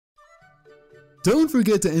Don't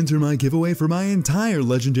forget to enter my giveaway for my entire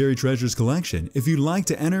Legendary Treasures collection. If you'd like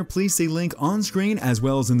to enter, please see link on screen as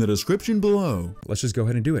well as in the description below. Let's just go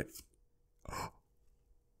ahead and do it.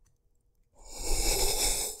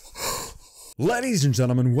 Ladies and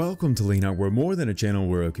gentlemen, welcome to Leonhart. We're more than a channel,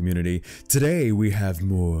 we're a community. Today we have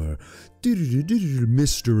more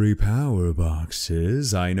mystery power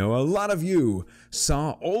boxes. I know a lot of you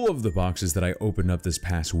saw all of the boxes that I opened up this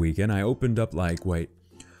past weekend. I opened up like, wait,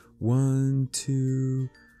 1, 2,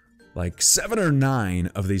 like 7 or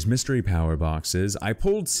 9 of these mystery power boxes. I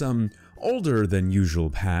pulled some older than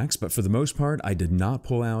usual packs, but for the most part, I did not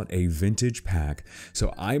pull out a vintage pack.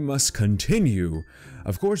 So I must continue,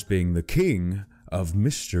 of course, being the king of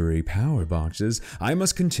mystery power boxes. I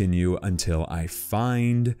must continue until I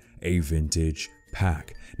find a vintage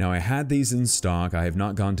pack. Now, I had these in stock. I have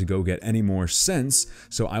not gone to go get any more since,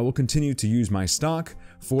 so I will continue to use my stock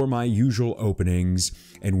for my usual openings,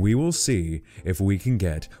 and we will see if we can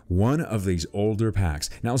get one of these older packs.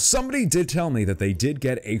 Now, somebody did tell me that they did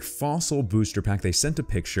get a fossil booster pack. They sent a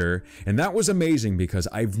picture, and that was amazing because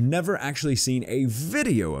I've never actually seen a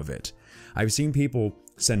video of it. I've seen people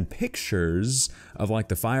send pictures of like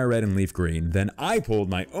the fire red and leaf green. Then I pulled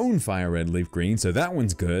my own fire red leaf green, so that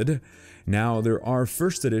one's good. Now, there are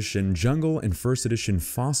first edition jungle and first edition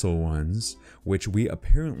fossil ones, which we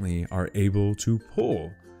apparently are able to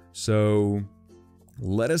pull. So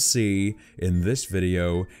let us see in this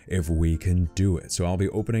video if we can do it. So I'll be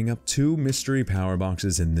opening up 2 mystery power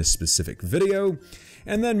boxes in this specific video,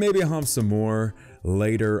 and then maybe I'll have some more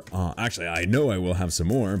later on. Actually, I know I will have some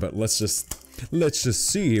more, but let's just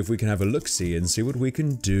see if we can have a look-see and see what we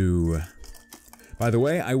can do. By the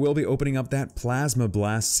way, I will be opening up that Plasma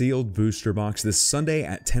Blast sealed booster box this Sunday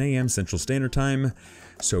at 10 AM Central Standard Time,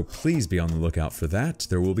 so please be on the lookout for that.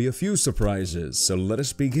 There will be a few surprises, so let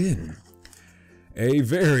us begin. A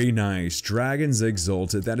very nice Dragon's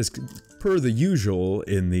Exalted. That is per the usual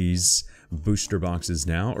in these booster boxes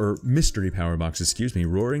now, or mystery power boxes, excuse me.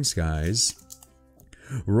 Roaring Skies.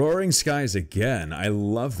 Roaring Skies again. I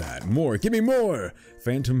love that. More. Give me more!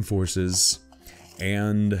 Phantom Forces.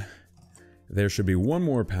 And there should be one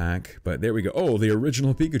more pack, but there we go. Oh, the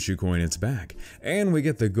original Pikachu coin, it's back. And we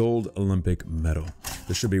get the gold Olympic medal.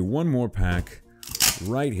 There should be one more pack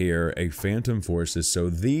right here, a Phantom Forces. So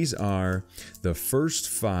these are the first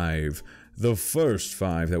 5. The first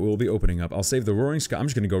 5 that we'll be opening up. I'll save the Roaring Sky. I'm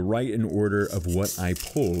just going to go right in order of what I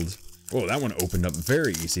pulled. Oh, that one opened up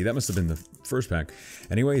very easy. That must have been the first pack.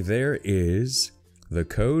 Anyway, there is the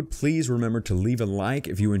code. Please remember to leave a like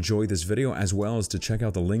if you enjoyed this video, as well as to check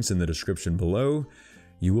out the links in the description below.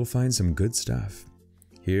 You will find some good stuff.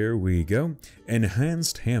 Here we go.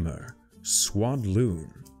 Enhanced Hammer,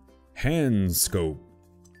 Swadloon, Hand Scope,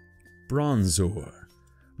 Bronzor,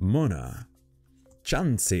 Mona,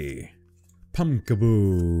 Chansey,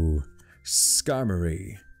 Pumpkaboo,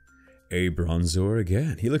 Skarmory, a Bronzor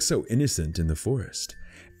again. He looks so innocent in the forest.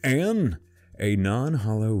 And a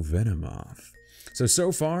non-hollow Venomoth.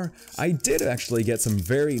 So far, I did actually get some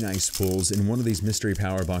very nice pulls in one of these mystery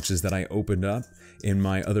power boxes that I opened up in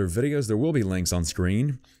my other videos. There will be links on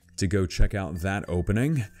screen to go check out that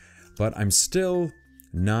opening. But I'm still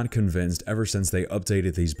not convinced ever since they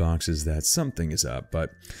updated these boxes that something is up.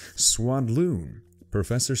 But Swadloon,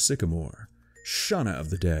 Professor Sycamore, Shauna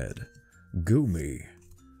of the Dead, Goomy,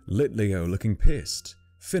 Litleo looking pissed,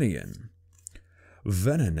 Finian,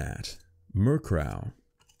 Venonat, Murkrow.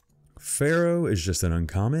 Pharaoh is just an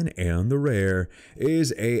uncommon, and the rare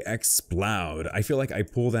is a Exploud. I feel like I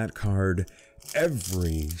pull that card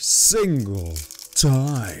every single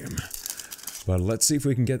time. But let's see if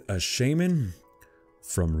we can get a Shaman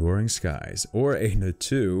from Roaring Skies, or a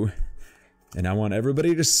Natu. And I want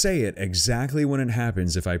everybody to say it exactly when it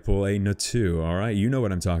happens if I pull a Natu, alright? You know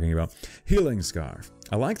what I'm talking about. Healing Scarf.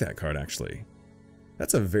 I like that card, actually.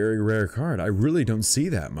 That's a very rare card. I really don't see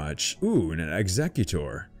that much. Ooh, and an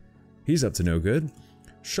Executor. He's up to no good.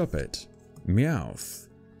 Shuppet, Meowth,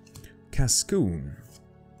 Cascoon,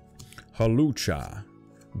 Halucha,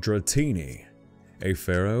 Dratini, a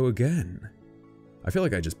Pharaoh again. I feel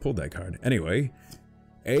like I just pulled that card. Anyway,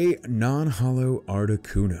 a non-hollow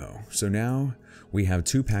Articuno. So now we have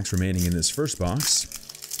 2 packs remaining in this first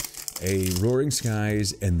box. A Roaring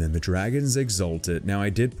Skies, and then the Dragon's Exalted. Now, I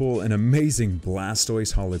did pull an amazing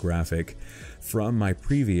Blastoise holographic from my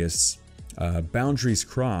previous Boundaries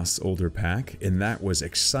Cross older pack, and that was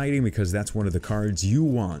exciting because that's one of the cards you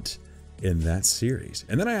want in that series.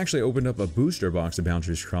 And then I actually opened up a booster box of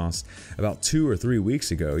Boundaries Cross about 2 or 3 weeks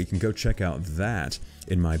ago. You can go check out that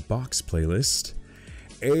in my box playlist.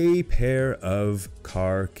 A pair of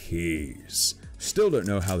car keys. Still don't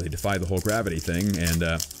know how they defy the whole gravity thing, and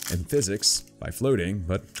in physics by floating,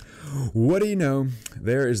 but what do you know?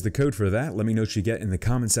 There is the code for that. Let me know what you get in the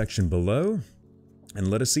comment section below, and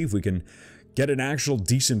let us see if we can get an actual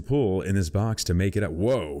decent pull in this box to make it up.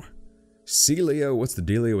 Whoa! Celio, what's the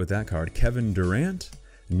dealio with that card? Kevin Durant,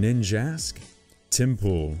 Ninjask, Tim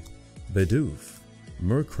Pool, Bidoof,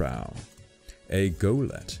 Murkrow, a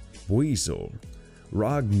Golett, Weasel,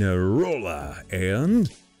 Ragnarola, and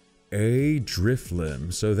a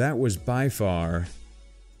Driflim. So that was by far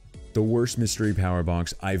the worst mystery power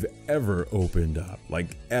box I've ever opened up.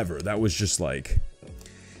 Like, ever. That was just like,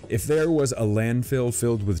 if there was a landfill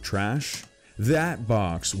filled with trash, that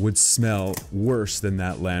box would smell worse than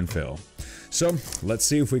that landfill. So let's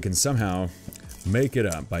see if we can somehow make it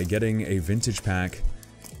up by getting a vintage pack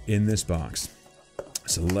in this box.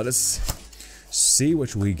 So let us see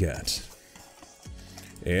what we get.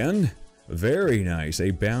 And very nice,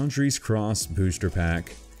 a Boundaries Cross booster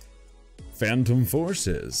pack. Phantom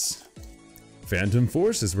Forces. Phantom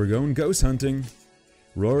Forces, we're going ghost hunting.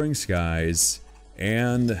 Roaring Skies.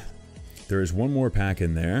 And there is one more pack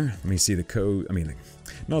in there. Let me see the code. I mean,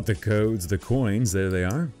 not the codes, the coins. There they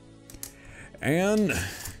are. And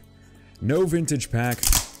no vintage pack,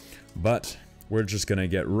 but we're just gonna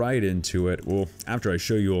get right into it. Well, after I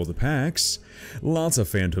show you all the packs, lots of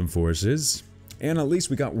Phantom Forces. And at least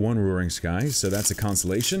we got one Roaring Skies, so that's a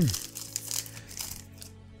consolation.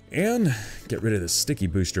 And get rid of the sticky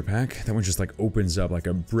booster pack. That one just like opens up like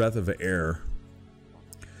a breath of air.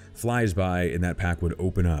 Flies by and that pack would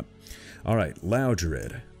open up. Alright,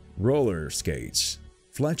 Loudred, Roller Skates,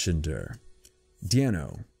 Fletchinder,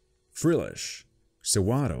 Diano, Frillish,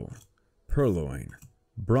 Sewaddle, Purloin,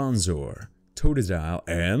 Bronzor, Totodile,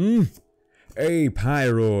 and a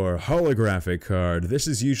Pyroar holographic card. This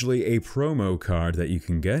is usually a promo card that you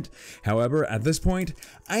can get. However, at this point,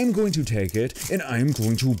 I'm going to take it and I'm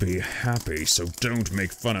going to be happy. So don't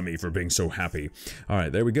make fun of me for being so happy.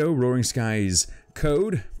 Alright, there we go. Roaring Skies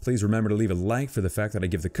code. Please remember to leave a like for the fact that I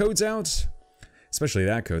give the codes out. Especially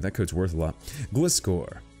that code. That code's worth a lot.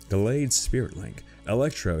 Gliscor, Delayed Spirit Link,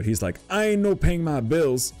 Electrode. He's like, I ain't no paying my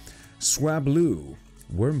bills. Swablu,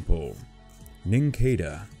 Wurmple,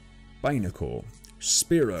 Nincada, Binacle,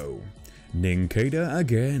 Spearow, Nincada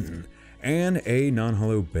again, and a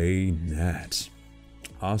non-holo Bayonet.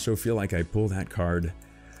 Also feel like I pull that card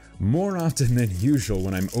more often than usual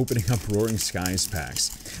when I'm opening up Roaring Skies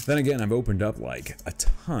packs. Then again, I've opened up like a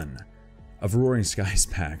ton of Roaring Skies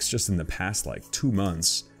packs just in the past like 2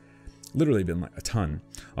 months. Literally been like a ton.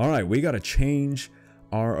 Alright, we gotta change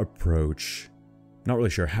our approach. Not really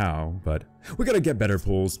sure how, but we gotta get better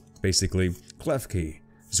pulls, basically. Klefki,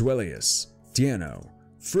 Zwellius, Diano,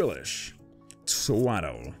 Frillish,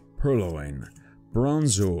 Sewaddle, Purloin,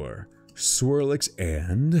 Bronzor, Swirlix,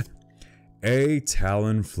 and a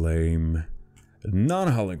Talonflame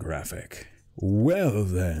non-holographic. Well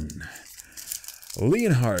then,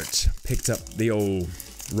 Leonhart picked up the old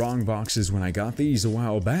wrong boxes when I got these a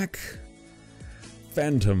while back.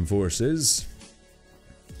 Phantom Forces.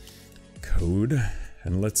 Code.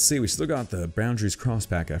 And let's see, we still got the Boundaries Cross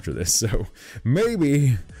pack after this, so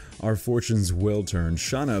maybe our fortunes will turn.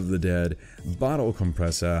 Shauna of the Dead, Bottle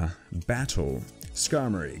Compressor, Battle,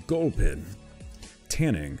 Skarmory, Gulpin,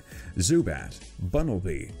 Tanning, Zubat,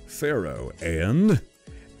 Bunnelby, Pharaoh, and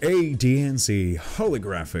a DNC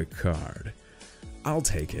holographic card. I'll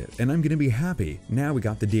take it, and I'm gonna be happy. Now we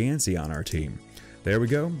got the DNC on our team. There we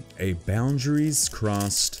go, a Boundaries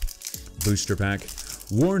Crossed booster pack.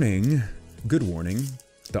 Warning. Good warning,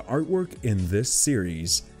 the artwork in this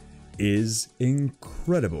series is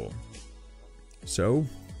incredible. So,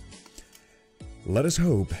 let us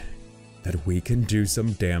hope that we can do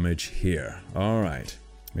some damage here. Alright,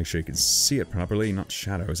 make sure you can see it properly, not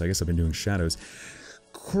shadows. I guess I've been doing shadows.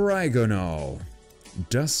 Cryogonal,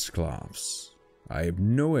 Dusclops. I have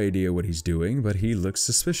no idea what he's doing, but he looks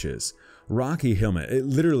suspicious. Rocky Helmet, it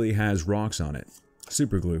literally has rocks on it.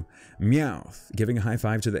 Superglue. Meowth, giving a high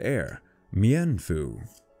five to the air. Mienfu,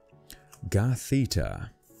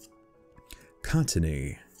 Gothita,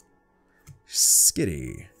 Cottony,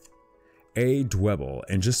 Skitty, a Dwebble,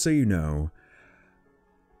 and just so you know,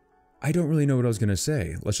 I don't really know what I was going to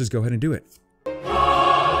say. Let's just go ahead and do it.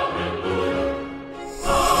 Oh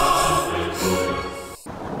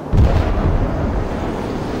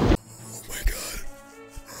my god.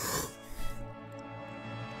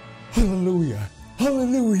 Hallelujah.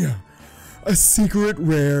 Hallelujah. A secret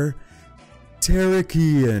rare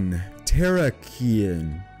Terrakion.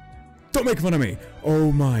 Don't make fun of me.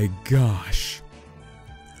 Oh my gosh.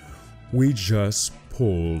 We just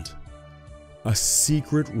pulled a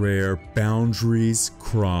secret rare Boundaries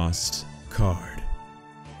Crossed card.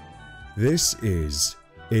 This is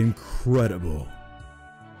Incredible.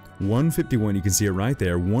 151, you can see it right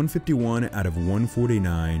there. 151 out of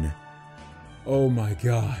 149. Oh my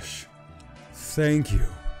gosh. Thank you.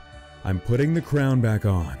 I'm putting the crown back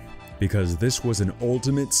on because this was an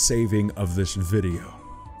ultimate saving of this video.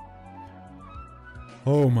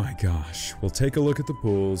 Oh my gosh. We'll take a look at the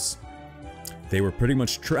pools. They were pretty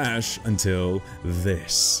much trash until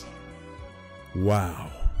this. Wow.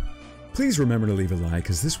 Please remember to leave a like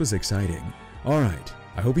because this was exciting. Alright,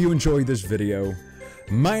 I hope you enjoyed this video.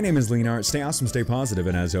 My name is Leonhart. Stay awesome, stay positive,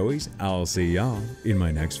 and as always, I'll see y'all in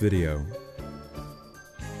my next video.